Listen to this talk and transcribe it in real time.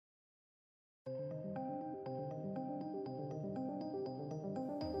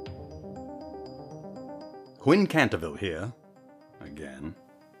Quinn Canterville here. Again.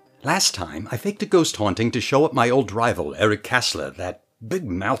 Last time, I faked a ghost haunting to show up my old rival, Eric Kassler, that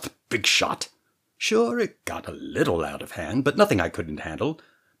big-mouth big shot. Sure, it got a little out of hand, but nothing I couldn't handle.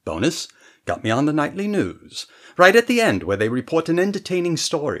 Bonus, got me on the nightly news. Right at the end, where they report an entertaining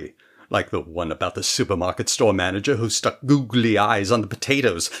story. Like the one about the supermarket store manager who stuck googly eyes on the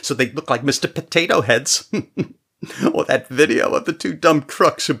potatoes so they'd look like Mr. Potato Heads. Or that video of the two dumb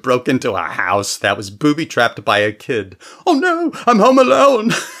crooks who broke into a house that was booby-trapped by a kid. Oh no, I'm home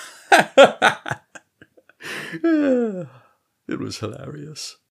alone! It was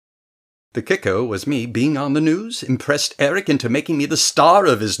hilarious. The kicker was me being on the news impressed Eric into making me the star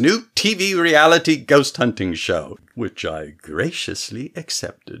of his new TV reality ghost hunting show, which I graciously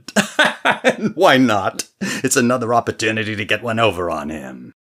accepted. And why not? It's another opportunity to get one over on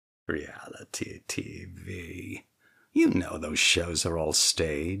him. Reality TV. You know those shows are all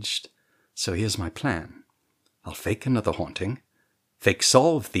staged. So here's my plan. I'll fake another haunting, fake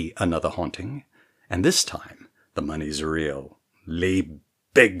solve the another haunting, and this time the money's real. Lay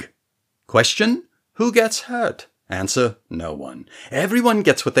big. Question? Who gets hurt? Answer, no one. Everyone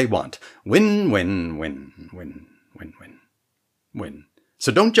gets what they want. Win, win, win, win, win, win, win.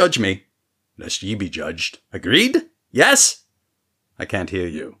 So don't judge me, lest ye be judged. Agreed? Yes? I can't hear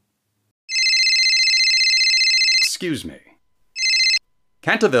you. Excuse me.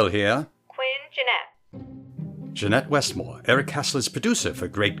 Canterville here. Quinn, Jeanette. Jeanette Westmore, Eric Kassler's producer for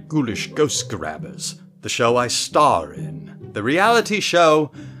Great Ghoulish Ghost Grabbers, the show I star in. The reality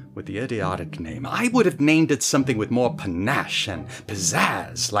show with the idiotic name. I would have named it something with more panache and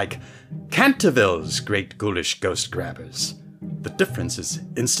pizzazz, like Canterville's Great Ghoulish Ghost Grabbers. The difference is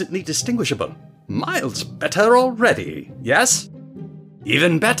instantly distinguishable. Miles better already, yes?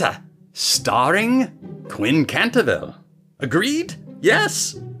 Even better, starring Quinn Canterville. Agreed?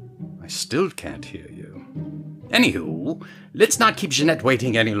 Yes? I still can't hear you. Anywho, let's not keep Jeanette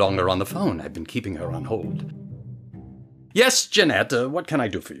waiting any longer on the phone. I've been keeping her on hold. Yes, Jeanette, what can I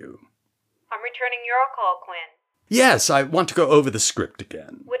do for you? I'm returning your call, Quinn. Yes, I want to go over the script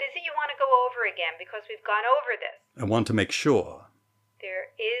again. What is it you want to go over again? Because we've gone over this. I want to make sure.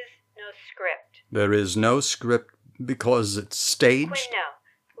 There is no script. There is no script because it's staged? Quinn, no.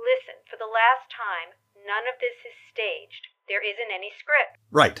 Listen, for the last time, none of this is staged. There isn't any script.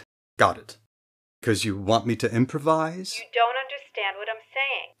 Right. Got it. Because you want me to improvise? You don't understand what I'm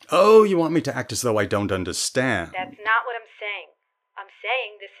saying. Oh, you want me to act as though I don't understand. That's not what I'm saying. I'm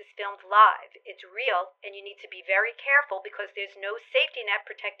saying this is filmed live. It's real, and you need to be very careful because there's no safety net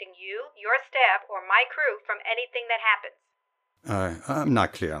protecting you, your staff, or my crew from anything that happens. I'm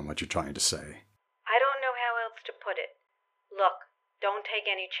not clear on what you're trying to say. I don't know how else to put it. Look, don't take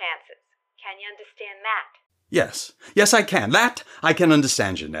any chances. Can you understand that? Yes. Yes, I can. That I can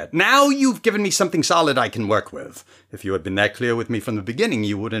understand, Jeanette. Now you've given me something solid I can work with. If you had been that clear with me from the beginning,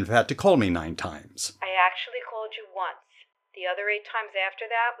 you wouldn't have had to call me 9 times. I actually called you once. The other 8 times after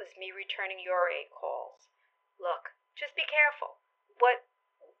that was me returning your 8 calls. Look, just be careful.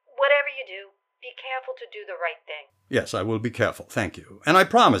 Whatever you do, be careful to do the right thing. Yes, I will be careful, thank you. And I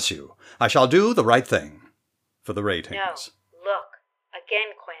promise you, I shall do the right thing. For the ratings. No, look,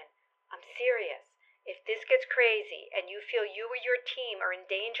 again, Quinn, I'm serious. If this gets crazy and you feel you or your team are in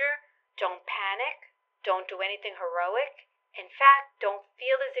danger, don't panic, don't do anything heroic. In fact, don't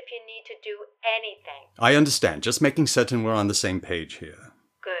feel as if you need to do anything. I understand, just making certain we're on the same page here.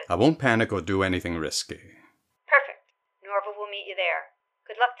 Good. I won't panic or do anything risky. Perfect. Norva will meet you there.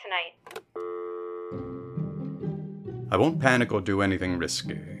 Good luck tonight. I won't panic or do anything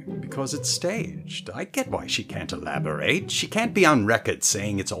risky, because it's staged. I get why she can't elaborate. She can't be on record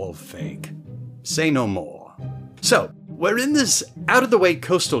saying it's all fake. Say no more. So, we're in this out-of-the-way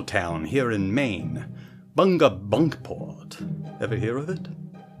coastal town here in Maine. Bungabunkport. Ever hear of it?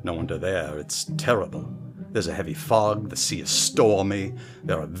 No wonder there, it's terrible. There's a heavy fog, the sea is stormy,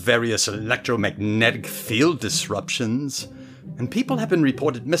 there are various electromagnetic field disruptions, and people have been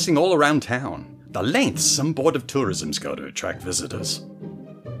reported missing all around town. The lengths some board of tourism's go to attract visitors.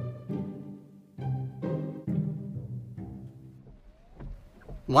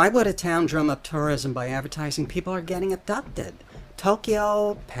 Why would a town drum up tourism by advertising people are getting abducted?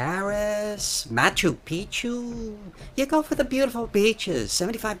 Tokyo, Paris, Machu Picchu. You go for the beautiful beaches,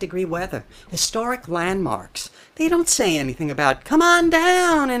 75-degree weather, historic landmarks. They don't say anything about, come on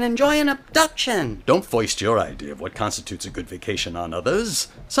down and enjoy an abduction. Don't foist your idea of what constitutes a good vacation on others.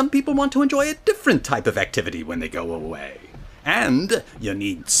 Some people want to enjoy a different type of activity when they go away. And you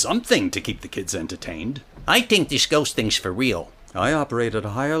need something to keep the kids entertained. I think this ghost thing's for real. I operate at a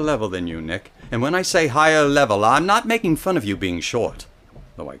higher level than you, Nick. And when I say higher level, I'm not making fun of you being short.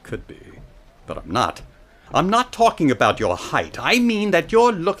 Though I could be. But I'm not. I'm not talking about your height. I mean that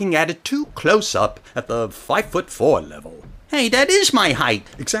you're looking at it too close up at the 5'4" level. Hey, that is my height.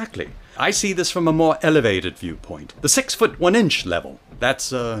 Exactly. I see this from a more elevated viewpoint. The 6'1" level.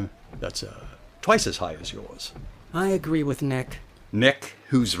 That's twice as high as yours. I agree with Nick. Nick,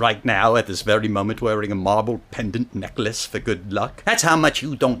 who's right now at this very moment wearing a marble pendant necklace for good luck. That's how much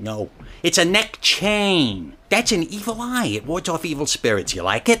you don't know. It's a neck chain. That's an evil eye. It wards off evil spirits. You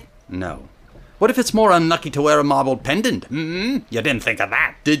like it? No. What if it's more unlucky to wear a marble pendant? You didn't think of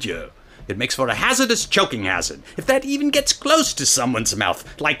that, did you? It makes for a hazardous choking hazard. If that even gets close to someone's mouth,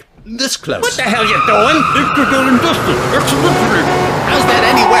 like this close. What the hell you doing? How's that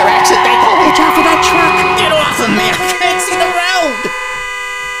anywhere accidental? Watch out for that truck! Get off of me! I can't see the road!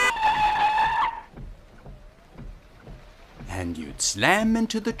 And you'd slam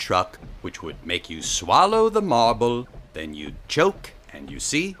into the truck, which would make you swallow the marble, then you'd choke, and you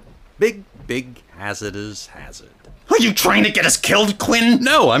see, big hazardous hazard. Are you trying to get us killed, Quinn?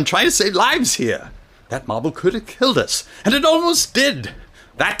 No, I'm trying to save lives here. That marble could have killed us, and it almost did.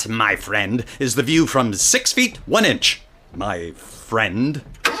 That, my friend, is the view from 6 feet 1 inch. My friend.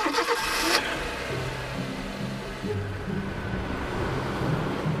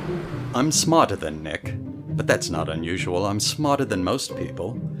 I'm smarter than Nick, but that's not unusual. I'm smarter than most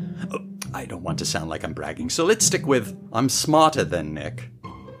people. Oh, I don't want to sound like I'm bragging, so let's stick with I'm smarter than Nick.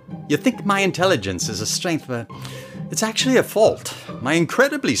 You think my intelligence is a strength, but it's actually a fault. My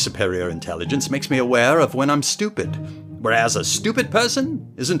incredibly superior intelligence makes me aware of when I'm stupid, whereas a stupid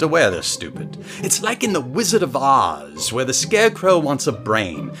person isn't aware they're stupid. It's like in The Wizard of Oz, where the Scarecrow wants a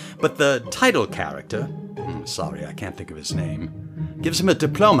brain, but the title character, sorry, I can't think of his name, gives him a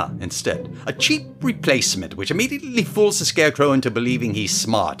diploma instead. A cheap replacement, which immediately fools the Scarecrow into believing he's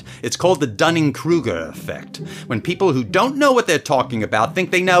smart. It's called the Dunning-Kruger effect, when people who don't know what they're talking about think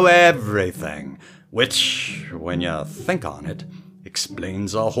they know everything. Which, when you think on it,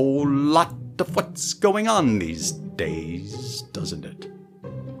 explains a whole lot of what's going on these days, doesn't it?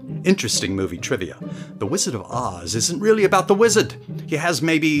 Interesting movie trivia. The Wizard of Oz isn't really about the wizard. He has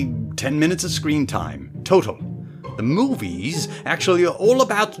maybe 10 minutes of screen time, total. The movies actually are all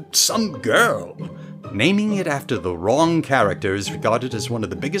about some girl. Naming it after the wrong character is regarded as one of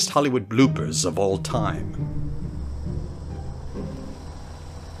the biggest Hollywood bloopers of all time.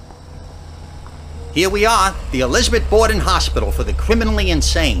 Here we are, the Elizabeth Borden Hospital for the Criminally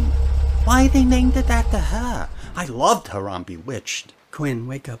Insane. Why they named it after her? I loved her on Bewitched. Quinn,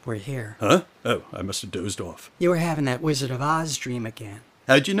 wake up, we're here. Huh? Oh, I must have dozed off. You were having that Wizard of Oz dream again.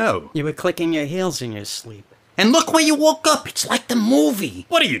 How'd you know? You were clicking your heels in your sleep. And look where you woke up, it's like the movie.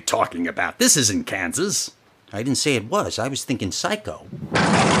 What are you talking about? This isn't Kansas. I didn't say it was, I was thinking Psycho.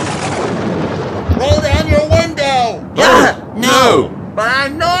 Roll down your window! Yeah, no! But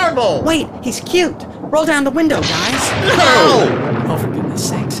I'm normal! Wait, he's cute. Roll down the window, guys. No! Oh, for goodness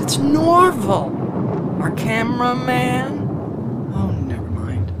sakes, it's Norval. Our cameraman. Oh, never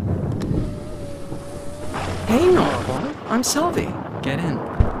mind. Hey, Norval. I'm Sylvie. Get in.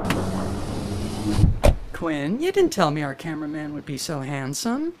 Quinn, you didn't tell me our cameraman would be so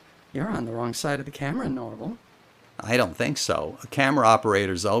handsome. You're on the wrong side of the camera, Norval. I don't think so. A camera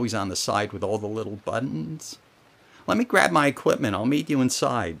operator's always on the side with all the little buttons. Let me grab my equipment. I'll meet you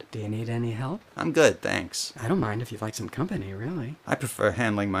inside. Do you need any help? I'm good, thanks. I don't mind if you'd like some company, really. I prefer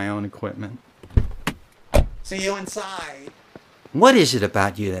handling my own equipment. See you inside. What is it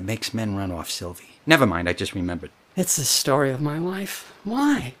about you that makes men run off, Sylvie? Never mind, I just remembered. It's the story of my life.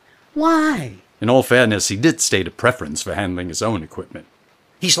 Why? Why? In all fairness, he did state a preference for handling his own equipment.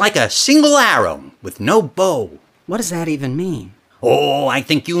 He's like a single arrow with no bow. What does that even mean? Oh, I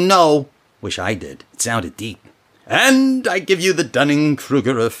think you know. Wish I did. It sounded deep. And I give you the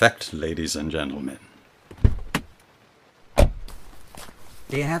Dunning-Kruger effect, ladies and gentlemen. Do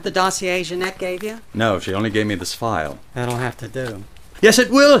you have the dossier Jeanette gave you? No, she only gave me this file. That'll have to do. Yes,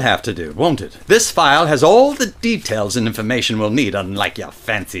 it will have to do, won't it? This file has all the details and information we'll need, unlike your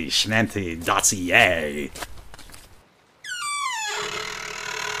fancy schmancy dossier.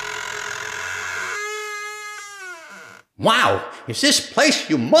 Wow, is this place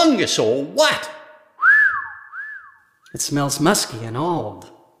humongous or what? It smells musky and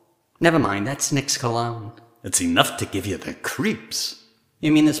old. Never mind, that's Nick's cologne. It's enough to give you the creeps.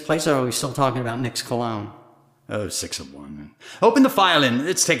 You mean this place, or are we still talking about Nick's cologne? Oh, 6 of 1. Open the file and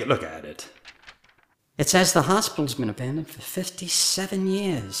let's take a look at it. It says the hospital's been abandoned for 57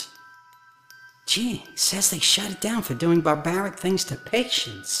 years. Gee, it says they shut it down for doing barbaric things to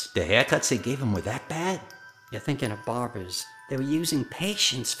patients. The haircuts they gave him were that bad? You're thinking of barbers. They were using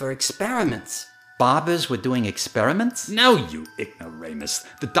patients for experiments. barbers were doing experiments? No, you ignoramus.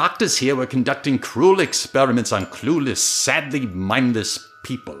 The doctors here were conducting cruel experiments on clueless, sadly mindless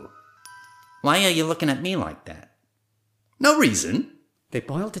people. Why are you looking at me like that? No reason. They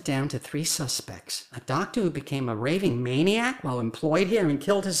boiled it down to 3 suspects. A doctor who became a raving maniac while employed here and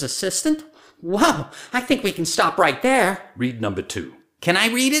killed his assistant? Whoa, I think we can stop right there. Read number 2. Can I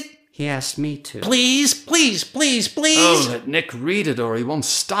read it? He asked me to. Please, please, please, please. Oh, let Nick read it or he won't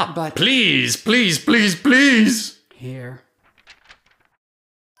stop. But please, please, please, please. Here.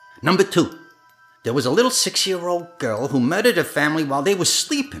 Number 2. There was a little 6-year-old girl who murdered her family while they were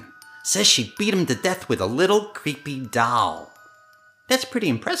sleeping. Says she beat him to death with a little creepy doll. That's pretty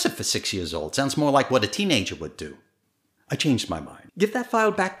impressive for 6 years old. Sounds more like what a teenager would do. I changed my mind. Give that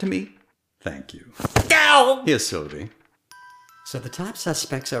file back to me. Thank you. Ow! Here, Sylvie. So the top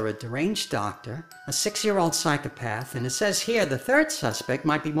suspects are a deranged doctor, a 6-year-old psychopath, and it says here the 3rd suspect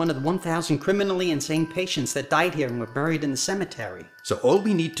might be one of the 1,000 criminally insane patients that died here and were buried in the cemetery. So all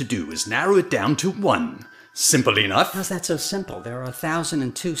we need to do is narrow it down to 1. Simple enough. How's that so simple? There are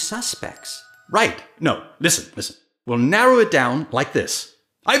 1,002 suspects. Right. No, listen. We'll narrow it down like this.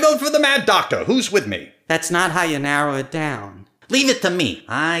 I vote for the Mad Doctor. Who's with me? That's not how you narrow it down. Leave it to me.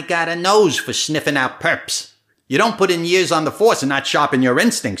 I got a nose for sniffing out perps. You don't put in years on the force and not sharpen your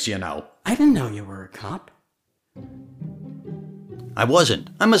instincts, you know. I didn't know you were a cop. I wasn't.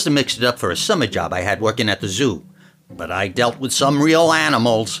 I must have mixed it up for a summer job I had working at the zoo. But I dealt with some real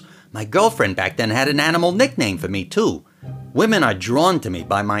animals. My girlfriend back then had an animal nickname for me, too. Women are drawn to me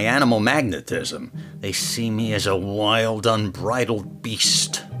by my animal magnetism. They see me as a wild, unbridled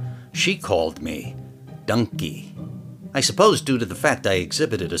beast. She called me Donkey. I suppose due to the fact I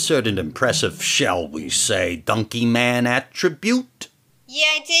exhibited a certain impressive, shall we say, donkey man attribute. Yeah,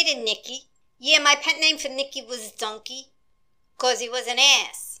 I dated Nicky. Yeah, my pet name for Nicky was Donkey. 'Cause he was an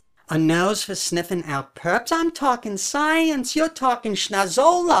ass. A nose for sniffing out perps? I'm talking science. You're talking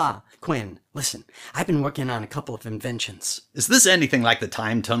schnazola. Quinn, listen, I've been working on a couple of inventions. Is this anything like the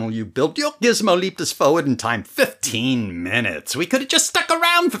time tunnel you built? Your gizmo leaped us forward in time 15 minutes. We could have just stuck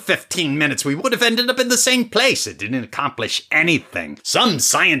around for 15 minutes. We would have ended up in the same place. It didn't accomplish anything. Some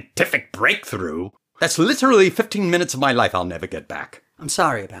scientific breakthrough. That's literally 15 minutes of my life I'll never get back. I'm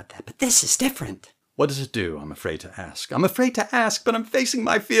sorry about that, but this is different. What does it do? I'm afraid to ask. I'm afraid to ask, but I'm facing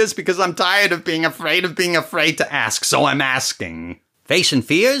my fears because I'm tired of being afraid to ask, so I'm asking. Facing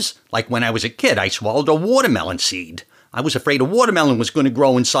fears? Like when I was a kid, I swallowed a watermelon seed. I was afraid a watermelon was going to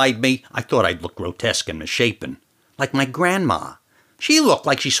grow inside me. I thought I'd look grotesque and misshapen. Like my grandma. She looked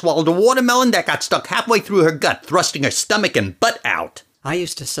like she swallowed a watermelon that got stuck halfway through her gut, thrusting her stomach and butt out. I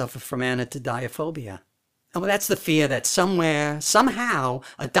used to suffer from anatodiophobia. Oh, that's the fear that somewhere, somehow,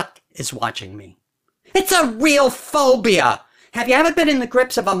 a duck is watching me. It's a real phobia! Have you ever been in the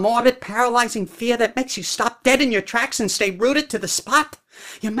grips of a morbid, paralyzing fear that makes you stop dead in your tracks and stay rooted to the spot?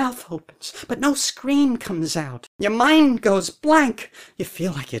 Your mouth opens, but no scream comes out. Your mind goes blank. You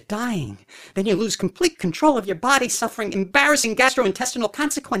feel like you're dying. Then you lose complete control of your body, suffering embarrassing gastrointestinal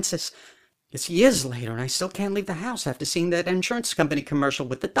consequences. It's years later, and I still can't leave the house after seeing that insurance company commercial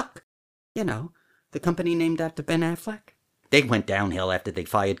with the duck. You know, the company named after Ben Affleck. They went downhill after they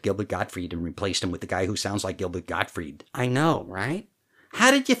fired Gilbert Gottfried and replaced him with the guy who sounds like Gilbert Gottfried. I know, right?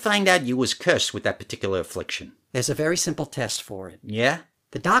 How did you find out you was cursed with that particular affliction? There's a very simple test for it. Yeah?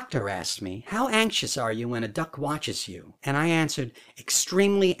 The doctor asked me, how anxious are you when a duck watches you? And I answered,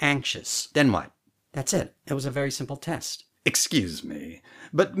 extremely anxious. Then what? That's it. It was a very simple test. Excuse me,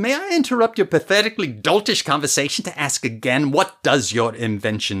 but may I interrupt your pathetically doltish conversation to ask again, what does your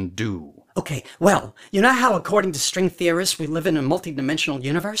invention do? Okay, well, you know how according to string theorists we live in a multidimensional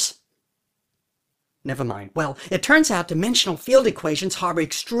universe? Never mind. Well, it turns out dimensional field equations harbor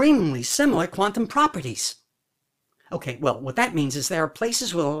extremely similar quantum properties. Okay, well, what that means is there are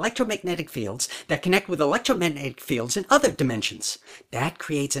places with electromagnetic fields that connect with electromagnetic fields in other dimensions. That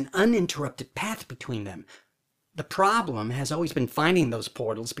creates an uninterrupted path between them. The problem has always been finding those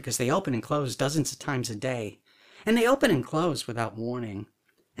portals because they open and close dozens of times a day. And they open and close without warning.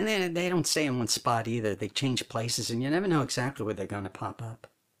 And they don't stay in one spot either. They change places and you never know exactly where they're going to pop up.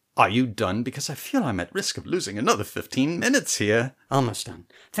 Are you done? Because I feel I'm at risk of losing another 15 minutes here. Almost done.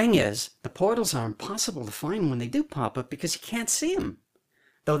 Thing is, the portals are impossible to find when they do pop up because you can't see them.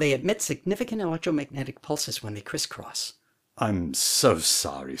 Though they emit significant electromagnetic pulses when they crisscross. I'm so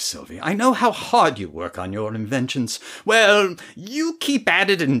sorry, Sylvie. I know how hard you work on your inventions. Well, you keep at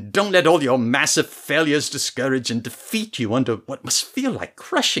it and don't let all your massive failures discourage and defeat you under what must feel like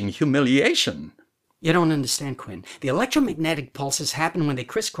crushing humiliation. You don't understand, Quinn. The electromagnetic pulses happen when they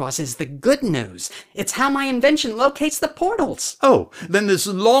crisscross is the good news. It's how my invention locates the portals. Oh, then this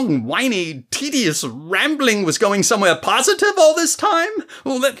long, whiny, tedious rambling was going somewhere positive all this time?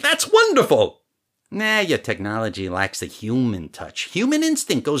 Well, that's wonderful. Nah, your technology lacks the human touch. Human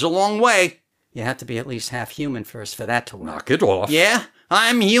instinct goes a long way. You have to be at least half human first for that to work. Knock it off. Yeah,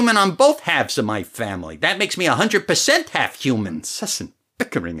 I'm human on both halves of my family. That makes me 100% half human. Incessant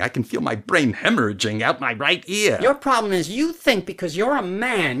bickering. I can feel my brain hemorrhaging out my right ear. Your problem is you think because you're a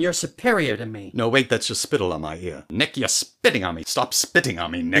man, you're superior to me. No, wait, that's just spittle on my ear. Nick, you're spitting on me. Stop spitting on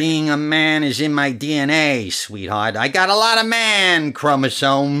me, Nick. Being a man is in my DNA, sweetheart. I got a lot of man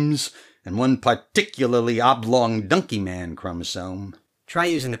chromosomes, and one particularly oblong donkey man chromosome. Try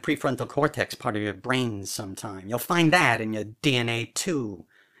using the prefrontal cortex part of your brain sometime. You'll find that in your DNA too.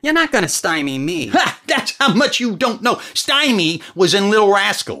 You're not gonna stymie me. Ha! That's how much you don't know. Stymie was in Little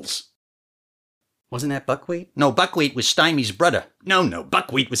Rascals. Wasn't that Buckwheat? No, Buckwheat was Stymie's brother. No,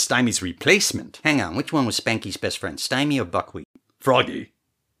 Buckwheat was Stymie's replacement. Hang on, which one was Spanky's best friend, Stymie or Buckwheat? Froggy.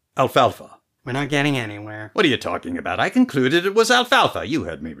 Alfalfa. We're not getting anywhere. What are you talking about? I concluded it was alfalfa. You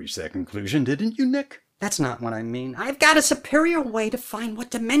heard me reach that conclusion, didn't you, Nick? That's not what I mean. I've got a superior way to find what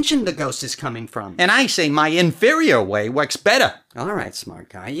dimension the ghost is coming from. And I say my inferior way works better. All right, smart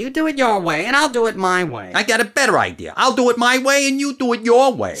guy. You do it your way, and I'll do it my way. I got a better idea. I'll do it my way, and you do it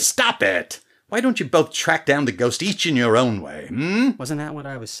your way. Stop it! Why don't you both track down the ghost each in your own way, Wasn't that what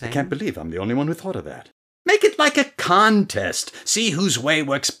I was saying? I can't believe I'm the only one who thought of that. Make it like a contest. See whose way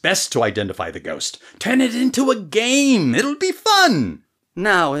works best to identify the ghost. Turn it into a game. It'll be fun.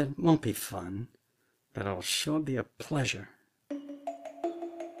 No, it won't be fun. But it'll sure be a pleasure.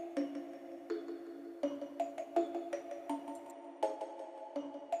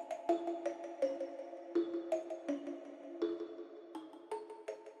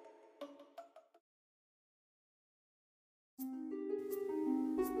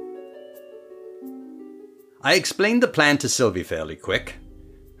 I explained the plan to Sylvie fairly quick.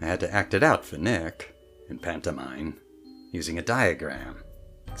 I had to act it out for Nick, in pantomime, using a diagram,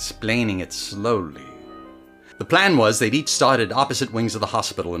 explaining it slowly. The plan was they'd each start at opposite wings of the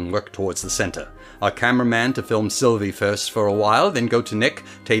hospital and work towards the center. Our cameraman to film Sylvie first for a while, then go to Nick,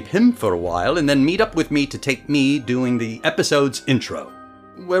 tape him for a while, and then meet up with me to tape me doing the episode's intro.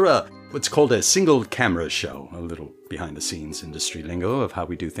 We're what's called a single camera show, a little behind the scenes industry lingo of how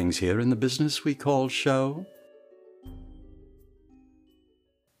we do things here in the business we call show.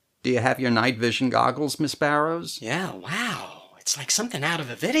 Do you have your night vision goggles, Miss Barrows? Yeah, wow. It's like something out of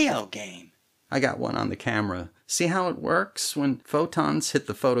a video game. I got one on the camera. See how it works? When photons hit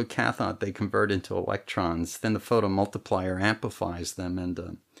the photocathode, they convert into electrons. Then the photomultiplier amplifies them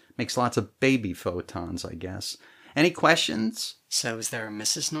and makes lots of baby photons, I guess. Any questions? So is there a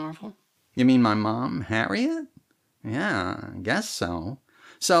Mrs. Norval? You mean my mom, Harriet? Yeah, I guess so.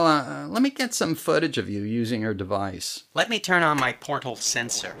 So, let me get some footage of you using her device. Let me turn on my portal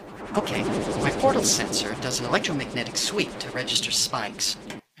sensor. Okay, my portal sensor does an electromagnetic sweep to register spikes.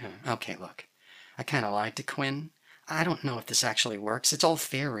 Okay, look. I kind of lied to Quinn. I don't know if this actually works. It's all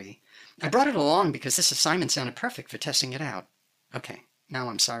theory. I brought it along because this assignment sounded perfect for testing it out. Okay, now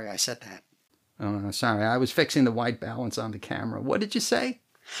I'm sorry I said that. Oh, sorry, I was fixing the white balance on the camera. What did you say?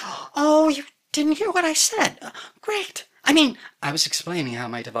 Oh, you didn't hear what I said. Great. I mean, I was explaining how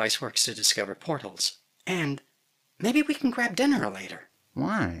my device works to discover portals. And maybe we can grab dinner later.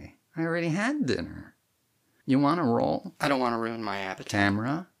 Why? I already had dinner. You want to roll? I don't want to ruin my appetite.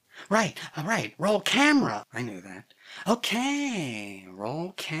 Camera? Right, all right. Roll camera. I knew that. Okay,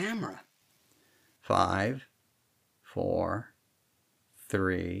 roll camera. 5, 4,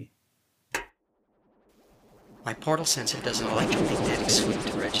 3. My portal sensor does an electromagnetic sweep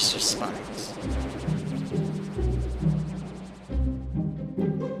to register spikes.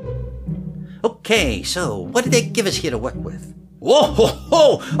 Okay, so what did they give us here to work with? Whoa, ho,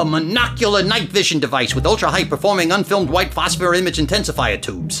 ho! A monocular night vision device with ultra-high performing unfilmed white phosphor image intensifier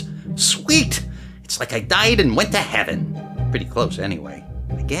tubes. Sweet! It's like I died and went to heaven. Pretty close anyway,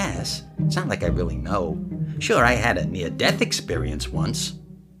 I guess. It's not like I really know. Sure, I had a near-death experience once.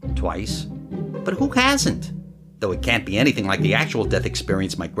 Twice. But who hasn't? Though it can't be anything like the actual death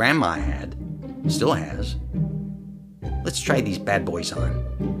experience my grandma had. Still has. Let's try these bad boys on.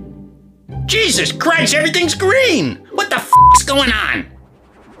 Jesus Christ, everything's green! What the f***'s going on?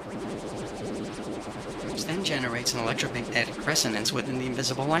 Which then generates an electromagnetic resonance within the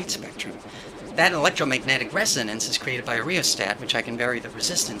invisible light spectrum. That electromagnetic resonance is created by a rheostat, which I can vary the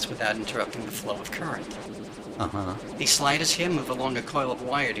resistance without interrupting the flow of current. These sliders here move along a coil of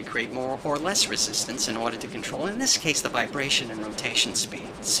wire to create more or less resistance in order to control, in this case, the vibration and rotation speed.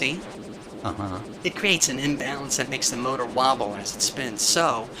 See? It creates an imbalance that makes the motor wobble as it spins.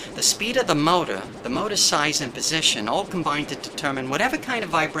 So, the speed of the motor's size and position all combine to determine whatever kind of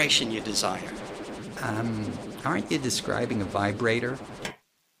vibration you desire. Aren't you describing a vibrator?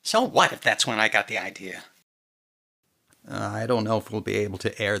 So what if that's when I got the idea? I don't know if we'll be able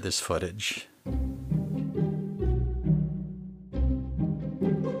to air this footage.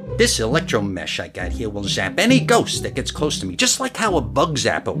 This electro mesh I got here will zap any ghost that gets close to me, just like how a bug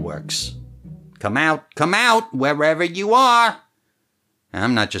zapper works. Come out, wherever you are.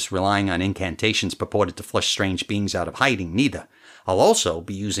 I'm not just relying on incantations purported to flush strange beings out of hiding, neither. I'll also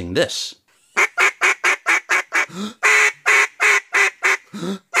be using this.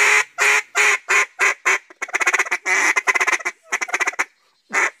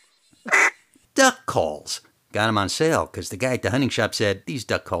 Duck calls. Got them on sale, because the guy at the hunting shop said, these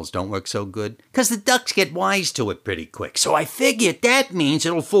duck calls don't work so good, because the ducks get wise to it pretty quick. So I figured that means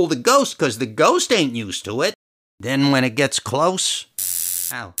it'll fool the ghost, because the ghost ain't used to it. Then when it gets close...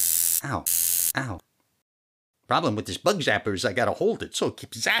 Ow. Ow. Ow. Problem with this bug zapper is I gotta hold it, so it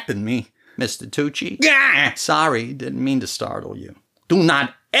keeps zapping me. Mr. Tucci? Gah! Sorry, didn't mean to startle you. Do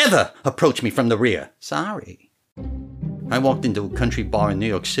not ever approach me from the rear. Sorry. I walked into a country bar in New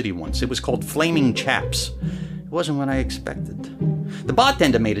York City once. It was called Flaming Chaps. It wasn't what I expected. The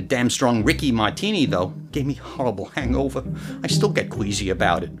bartender made a damn strong Ricky Martini, though. Gave me a horrible hangover. I still get queasy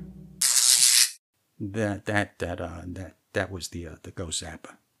about it. That was the ghost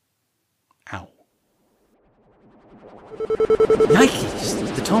zapper. Ow.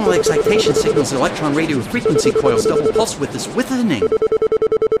 Yikes! The tonal excitation signals the electron radio frequency coils double pulse with this withering.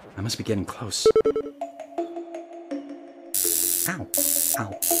 I must be getting close. Ow,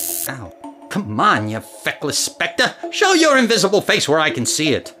 ow, ow. Come on, you feckless specter. Show your invisible face where I can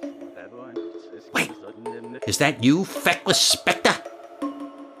see it. Wait, is that you, feckless specter?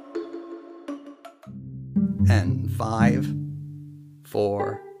 And 5,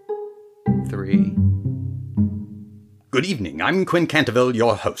 4, 3... Good evening, I'm Quinn Canterville,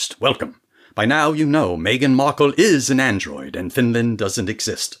 your host. Welcome. By now you know Meghan Markle is an android and Finland doesn't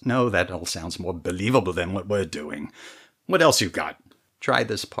exist. No, that all sounds more believable than what we're doing. What else you got? Try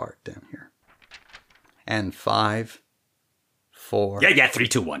this part down here. And 5, 4... Yeah, 3,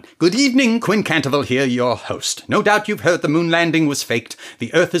 2, 1. Good evening, Quinn Canterville here, your host. No doubt you've heard the moon landing was faked,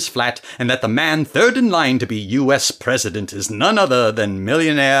 the earth is flat, and that the man third in line to be U.S. president is none other than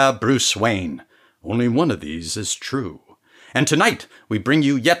millionaire Bruce Wayne. Only one of these is true. And tonight, we bring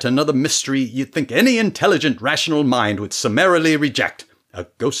you yet another mystery you'd think any intelligent, rational mind would summarily reject. A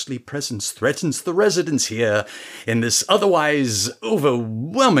ghostly presence threatens the residents here in this otherwise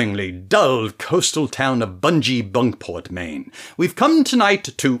overwhelmingly dull coastal town of Bungee Bunkport, Maine. We've come tonight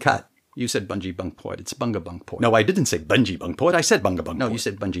to... Cut. You said Bungee Bunkport. It's Bunga Bunkport. No, I didn't say Bungee Bunkport. I said Bunga Bunkport. No, you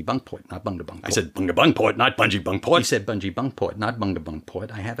said Bungee Bunkport, not Bunga Bunkport. I said Bunga Bunkport, not Bungee Bunkport. You said Bungee Bunkport, not Bunga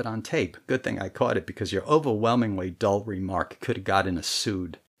Bunkport. I have it on tape. Good thing I caught it because your overwhelmingly dull remark could have gotten us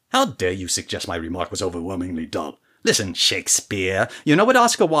sued. How dare you suggest my remark was overwhelmingly dull? Listen, Shakespeare, you know what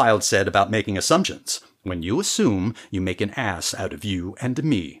Oscar Wilde said about making assumptions. When you assume, you make an ass out of you and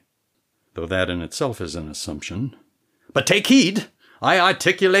me. Though that in itself is an assumption. But take heed! I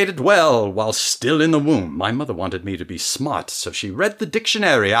articulated well while still in the womb. My mother wanted me to be smart, so she read the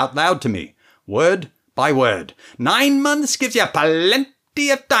dictionary out loud to me, word by word. 9 months gives you plenty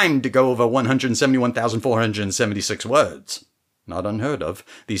of time to go over 171,476 words. Not unheard of,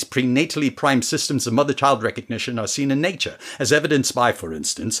 these prenatally primed systems of mother-child recognition are seen in nature, as evidenced by, for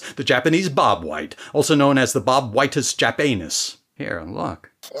instance, the Japanese bob white, also known as the Bobwhitus japanus. Here,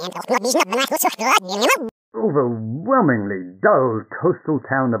 look. Overwhelmingly dull coastal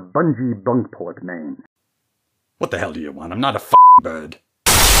town of Bungee Bunkport, Maine. What the hell do you want? I'm not a f***ing bird.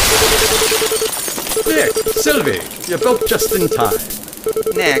 Nick, Sylvie, you're both just in time.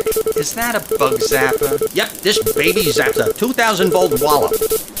 Nick, is that a bug zapper? Yep, this baby zaps a 2,000-volt wallop. What?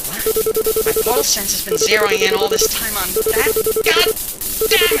 My portal sense has been zeroing in all this time on that? God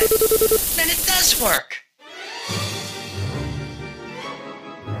damn it! Then it does work!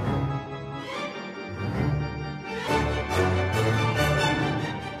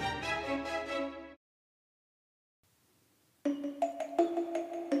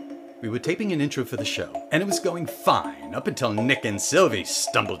 We were taping an intro for the show, and it was going fine up until Nick and Sylvie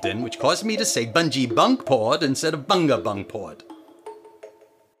stumbled in, which caused me to say Bungee Bunkport instead of Bunga Bunkport.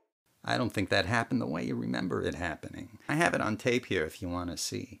 I don't think that happened the way you remember it happening. I have it on tape here if you want to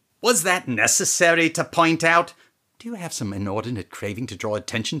see. Was that necessary to point out? Do you have some inordinate craving to draw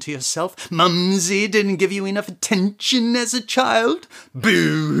attention to yourself? Mumsy didn't give you enough attention as a child?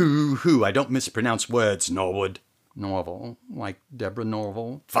 Boo-hoo-hoo, I don't mispronounce words, Norwood. Norval, like Deborah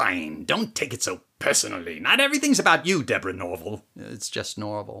Norval. Fine, don't take it so personally. Not everything's about you, Deborah Norval. It's just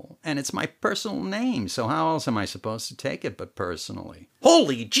Norval. And it's my personal name, so how else am I supposed to take it but personally?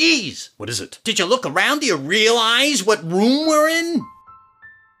 Holy jeez! What is it? Did you look around? Do you realize what room we're in?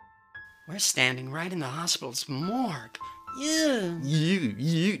 We're standing right in the hospital's morgue. Yeah.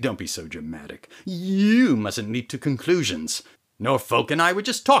 You don't be so dramatic. You mustn't leap to conclusions. Norfolk and I were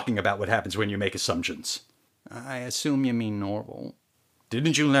just talking about what happens when you make assumptions. I assume you mean Norval.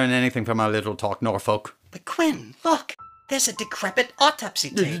 Didn't you learn anything from our little talk, Norfolk? But Quinn, look! There's a decrepit autopsy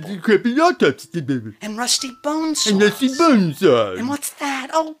table. Decrepit autopsy table. And rusty bone saws. And that's the bone saws. And what's that?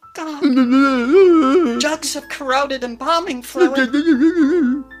 Oh, God. Jugs of corroded embalming fluid.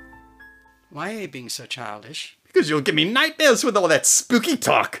 Why are you being so childish? Because you'll give me nightmares with all that spooky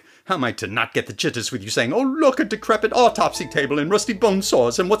talk. How am I to not get the jitters with you saying, oh, look, a decrepit autopsy table and rusty bone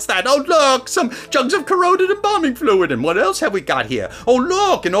saws, and what's that? Oh, look, some jugs of corroded embalming fluid, and what else have we got here? Oh,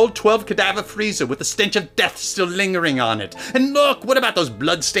 look, an old 12-cadaver freezer with the stench of death still lingering on it. And look, what about those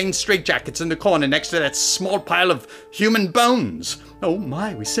blood-stained straitjackets in the corner next to that small pile of human bones? Oh,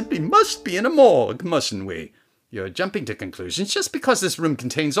 my, we simply must be in a morgue, mustn't we? You're jumping to conclusions just because this room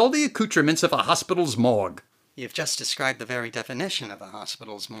contains all the accoutrements of a hospital's morgue. You've just described the very definition of a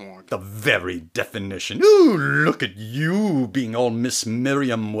hospital's morgue. The very definition. Ooh, look at you being all Miss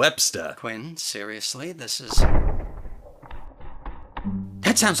Merriam-Webster. Quinn, seriously, this is...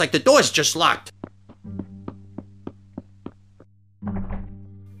 That sounds like the door's just locked.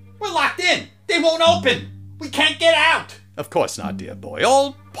 We're locked in. They won't open. We can't get out. Of course not, dear boy.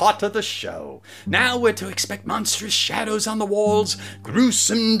 All part of the show. Now we're to expect monstrous shadows on the walls,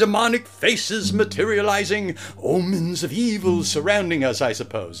 gruesome demonic faces materializing, omens of evil surrounding us, I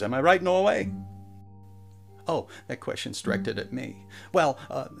suppose. Am I right, Norway? Oh, that question's directed at me. Well,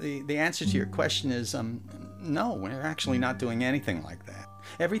 the answer to your question is, no, we're actually not doing anything like that.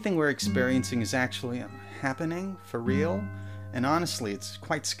 Everything we're experiencing is actually happening, for real, and honestly, it's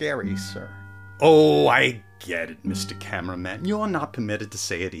quite scary, sir. Oh, I get it, Mr. Cameraman. You're not permitted to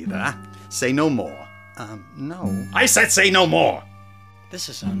say it either. Say no more. No. I said say no more! This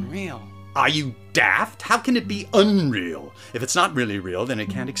is unreal. Are you daft? How can it be unreal? If it's not really real, then it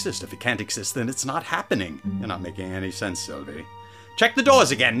can't exist. If it can't exist, then it's not happening. You're not making any sense, Sylvie. Check the doors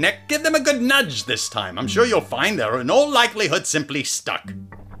again, Nick. Give them a good nudge this time. I'm sure you'll find they're in all likelihood simply stuck.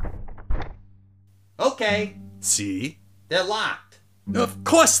 Okay. See? They're locked. Of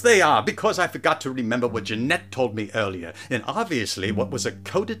course they are, because I forgot to remember what Jeanette told me earlier, and obviously what was a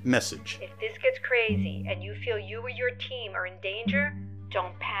coded message. If this gets crazy and you feel you or your team are in danger,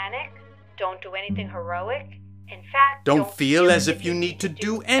 don't panic, don't do anything heroic. In fact, don't feel as if you need to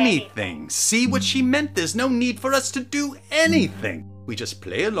do anything. See what she meant? There's no need for us to do anything. We just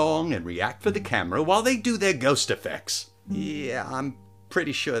play along and react for the camera while they do their ghost effects. Yeah, I'm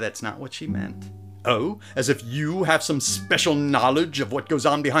pretty sure that's not what she meant. Oh, as if you have some special knowledge of what goes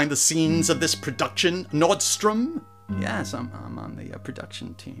on behind the scenes of this production, Nordstrom? Yes, I'm on the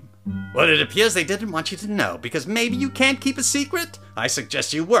production team. Well, it appears they didn't want you to know, because maybe you can't keep a secret? I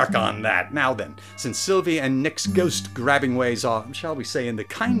suggest you work on that. Now then, since Sylvie and Nick's ghost-grabbing ways are, shall we say in the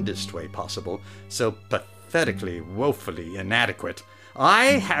kindest way possible, so pathetically, woefully inadequate, I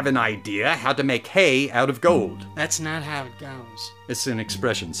have an idea how to make hay out of gold. That's not how it goes. It's an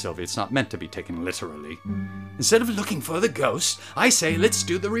expression, Sylvie. It's not meant to be taken literally. Instead of looking for the ghost, I say let's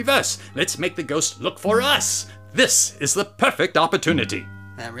do the reverse. Let's make the ghost look for us. This is the perfect opportunity.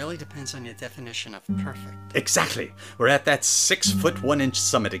 That really depends on your definition of perfect. Exactly. We're at that 6-foot 1-inch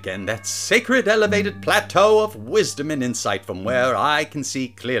summit again, that sacred elevated plateau of wisdom and insight from where I can see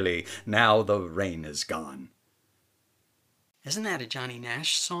clearly now the rain is gone. Isn't that a Johnny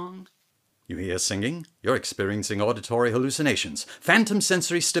Nash song? You hear singing? You're experiencing auditory hallucinations, phantom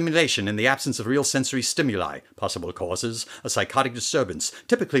sensory stimulation in the absence of real sensory stimuli. Possible causes: a psychotic disturbance,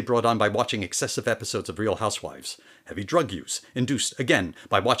 typically brought on by watching excessive episodes of Real Housewives. Heavy drug use, induced, again,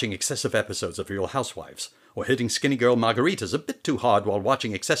 by watching excessive episodes of Real Housewives. Or hitting skinny girl margaritas a bit too hard while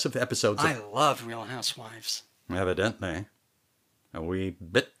watching excessive episodes of... I love Real Housewives. Evidently. A wee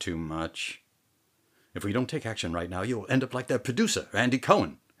bit too much. If we don't take action right now, you'll end up like their producer, Andy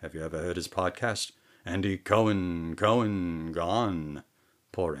Cohen. Have you ever heard his podcast? Andy Cohen, gone.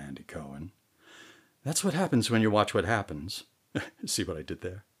 Poor Andy Cohen. That's what happens when you watch what happens. See what I did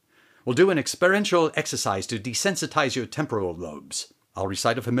there? We'll do an experiential exercise to desensitize your temporal lobes. I'll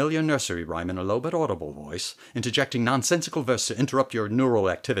recite a familiar nursery rhyme in a low but audible voice, interjecting nonsensical verse to interrupt your neural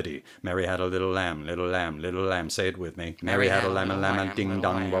activity. Mary had a little lamb, little lamb, little lamb. Say it with me. Mary had a lamb, a ding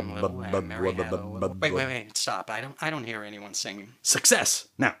dong. Wait, stop. I don't hear anyone singing. Success!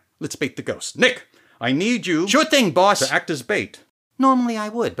 Now, let's bait the ghost. Nick, I need you Sure thing, boss. to act as bait. Normally I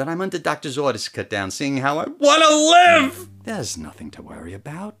would, but I'm under doctor's orders to cut down, seeing how I Want to live? There's nothing to worry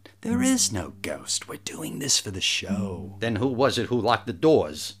about. There is no ghost. We're doing this for the show. Then who was it who locked the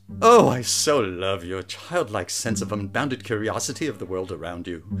doors? Oh, I so love your childlike sense of unbounded curiosity of the world around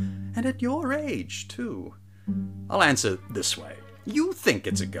you. And at your age, too. I'll answer this way. You think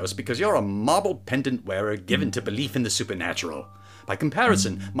it's a ghost because you're a marble pendant wearer given to belief in the supernatural. By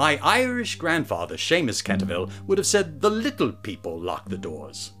comparison, my Irish grandfather, Seamus Canterville, would have said the little people lock the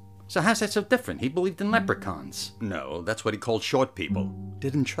doors. So how's that so different? He believed in leprechauns. No, that's what he called short people.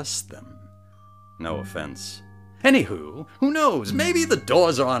 Didn't trust them. No offense. Anywho, who knows? Maybe the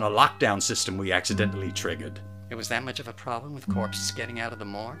doors are on a lockdown system we accidentally triggered. It was that much of a problem with corpses getting out of the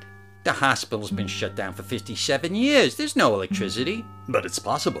morgue? The hospital's been shut down for 57 years. There's no electricity. But it's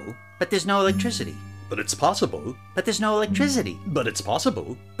possible. But there's no electricity. But it's possible. But there's no electricity. But it's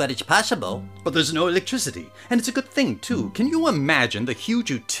possible. But it's possible. But there's no electricity. And it's a good thing, too. Can you imagine the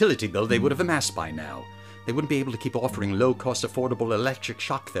huge utility bill they would have amassed by now? They wouldn't be able to keep offering low-cost, affordable electric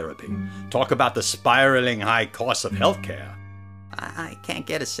shock therapy. Talk about the spiraling high costs of healthcare. I can't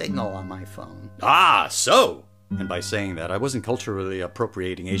get a signal on my phone. Ah, so! And by saying that, I wasn't culturally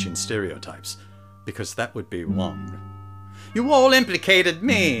appropriating Asian stereotypes, because that would be wrong. You all implicated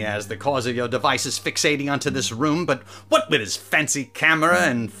me as the cause of your devices fixating onto this room, but what with his fancy camera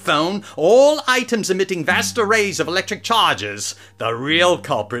and phone, all items emitting vast arrays of electric charges, the real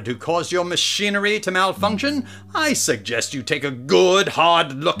culprit who caused your machinery to malfunction, I suggest you take a good,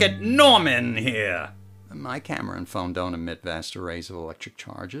 hard look at Norman here. My camera and phone don't emit vast arrays of electric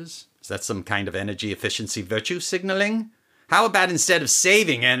charges. Is that some kind of energy efficiency virtue signaling? How about instead of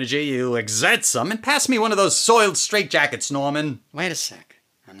saving energy, you exert some and pass me one of those soiled straitjackets, Norman? Wait a sec.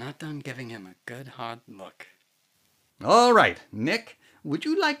 I'm not done giving him a good hard look. All right, Nick, would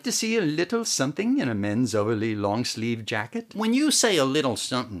you like to see a little something in a men's overly long-sleeved jacket? When you say a little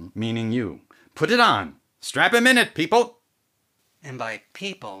something, Meaning you. Put it on. Strap him in it, people. And by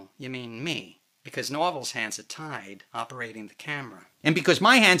people, you mean me. Because Norval's hands are tied, operating the camera. and because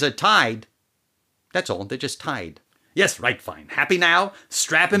my hands are tied, that's all, they're just tied. Yes, right, fine. Happy now?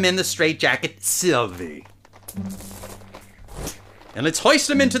 Strap him in the straitjacket, Sylvie. And let's hoist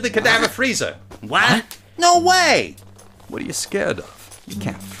him into the cadaver freezer. What? No way! What are you scared of? You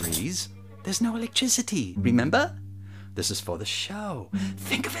can't freeze. There's no electricity, remember? This is for the show.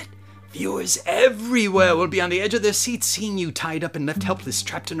 Think of it. Viewers everywhere will be on the edge of their seats seeing you tied up and left helpless,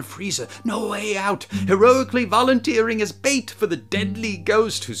 trapped in a freezer. No way out. Heroically volunteering as bait for the deadly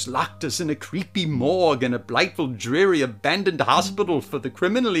ghost who's locked us in a creepy morgue and a blightful, dreary, abandoned hospital for the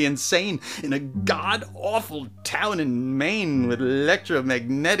criminally insane in a god-awful town in Maine with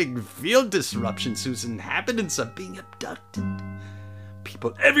electromagnetic field disruptions whose inhabitants are being abducted.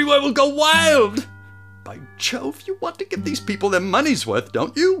 People everywhere will go wild. By Jove, you want to give these people their money's worth,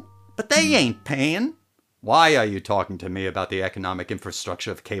 don't you? But they ain't paying. Why are you talking to me about the economic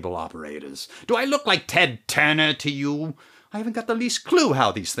infrastructure of cable operators? Do I look like Ted Turner to you? I haven't got the least clue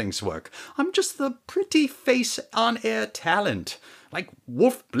how these things work. I'm just the pretty face on-air talent, like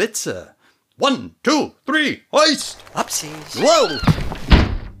Wolf Blitzer. 1, 2, 3, hoist! Upsies. Whoa!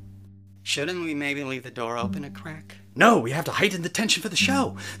 Shouldn't we maybe leave the door open a crack? No, we have to heighten the tension for the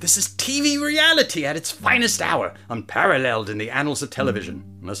show. This is TV reality at its finest hour, unparalleled in the annals of television.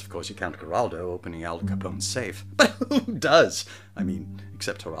 Unless, of course, you count Geraldo opening Al Capone's safe. But who does? I mean,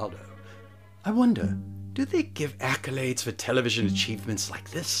 except Geraldo. I wonder, do they give accolades for television achievements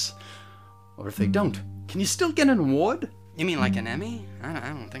like this? Or if they don't, can you still get an award? You mean like an Emmy? I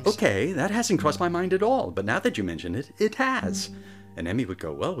don't think so. Okay, that hasn't crossed my mind at all, but now that you mention it, it has. An Emmy would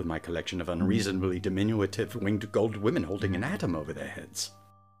go well with my collection of unreasonably diminutive winged gold women holding an atom over their heads.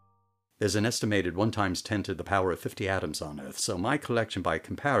 There's an estimated 1 × 10 to the power of 50 atoms on Earth, so my collection by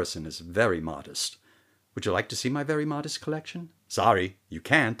comparison is very modest. Would you like to see my very modest collection? Sorry, you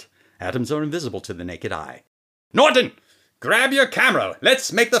can't. Atoms are invisible to the naked eye. Norton! Grab your camera!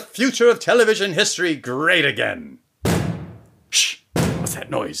 Let's make the future of television history great again! Shh! What's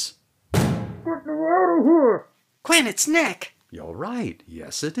that noise? Quinn, it's Nick! You're right.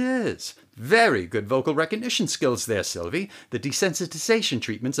 Yes, it is. Very good vocal recognition skills there, Sylvie. The desensitization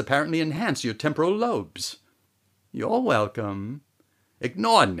treatments apparently enhance your temporal lobes. You're welcome.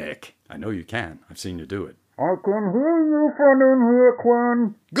 Ignore Nick. I know you can. I've seen you do it. I can hear you from in here,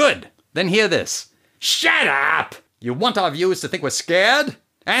 Quinn. Good. Then hear this. Shut up! You want our viewers to think we're scared?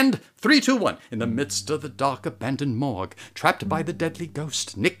 And 3, 2, 1. In the midst of the dark abandoned morgue, trapped by the deadly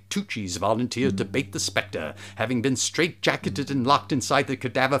ghost, Nick Tucci's volunteered to bait the spectre. Having been straitjacketed and locked inside the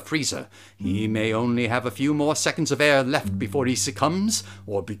cadaver freezer, he may only have a few more seconds of air left before he succumbs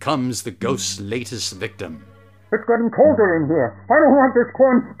or becomes the ghost's latest victim. It's getting colder in here. I don't want this,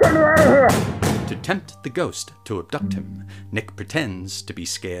 Quinn. Get me out of here! To tempt the ghost to abduct him, Nick pretends to be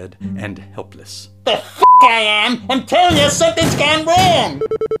scared and helpless. The f*** I am! I'm telling you, something's gone wrong!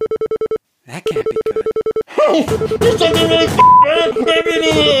 That can't be good. Hey, there's something really f***ing in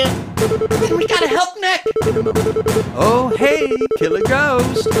here! We gotta help Nick! Oh, hey, killer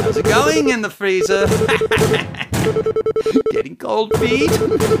ghost. How's it going in the freezer? Getting cold feet?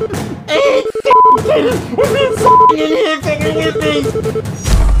 Hey, f***ing in here, fucking with me!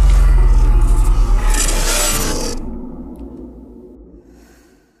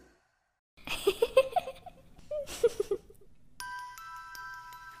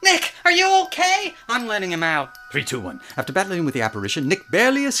 Nick, are you okay? I'm letting him out. 3, 2, 1. After battling with the apparition, Nick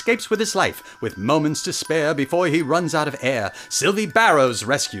barely escapes with his life. With moments to spare before he runs out of air, Sylvie Barrows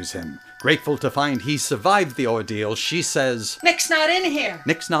rescues him. Grateful to find he survived the ordeal, she says, Nick's not in here.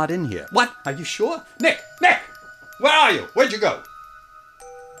 Nick's not in here. What? Are you sure? Nick! Where are you? Where'd you go?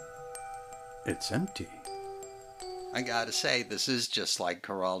 It's empty. I gotta say, this is just like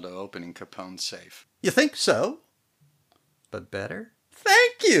Geraldo opening Capone's safe. You think so? But better?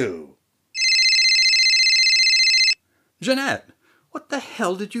 Thank you! Jeanette, what the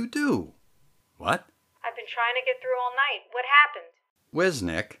hell did you do? What? I've been trying to get through all night. What happened? Where's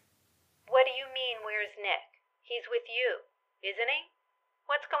Nick? What do you mean, where's Nick? He's with you, isn't he?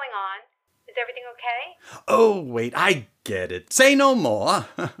 What's going on? Is everything okay? Oh, wait, I get it. Say no more.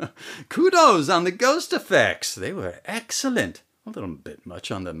 Kudos on the ghost effects. They were excellent. A little bit much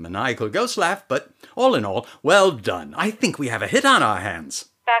on the maniacal ghost laugh, but all in all, well done. I think we have a hit on our hands.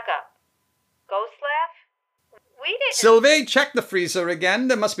 Back up. Ghost laugh? We didn't... Sylvie, check the freezer again.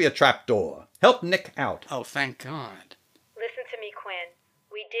 There must be a trap door. Help Nick out. Oh, thank God. Listen to me, Quinn.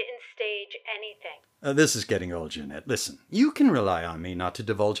 We didn't stage anything. This is getting old, Jeanette. Listen, you can rely on me not to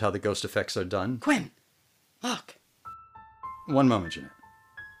divulge how the ghost effects are done. Quinn, look. One moment, Jeanette.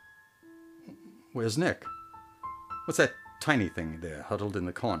 Where's Nick? What's that tiny thing there huddled in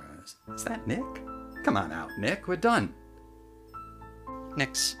the corner? Is that Nick? Come on out, Nick. We're done.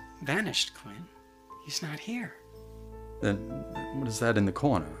 Nick's vanished, Quinn. He's not here. Then what is that in the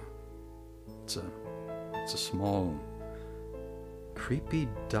corner? It's a small, creepy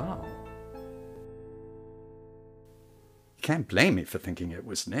doll. You can't blame me for thinking it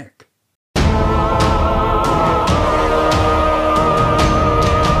was Nick.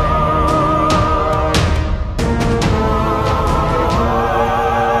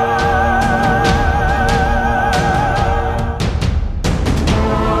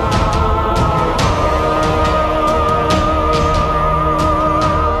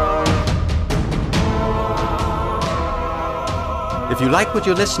 If you like what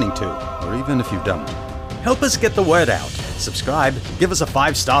you're listening to, or even if you don't, help us get the word out. Subscribe, give us a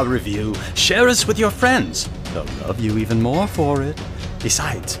 5-star review, share us with your friends. They'll love you even more for it.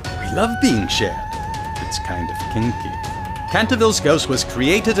 Besides, we love being shared. It's kind of kinky. Canterville's Ghost was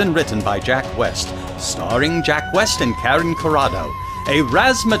created and written by Jack West, starring Jack West and Karen Corrado. A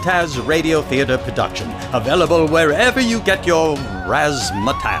Razzmatazz Radio Theater production, available wherever you get your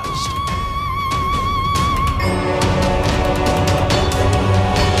Razzmatazz.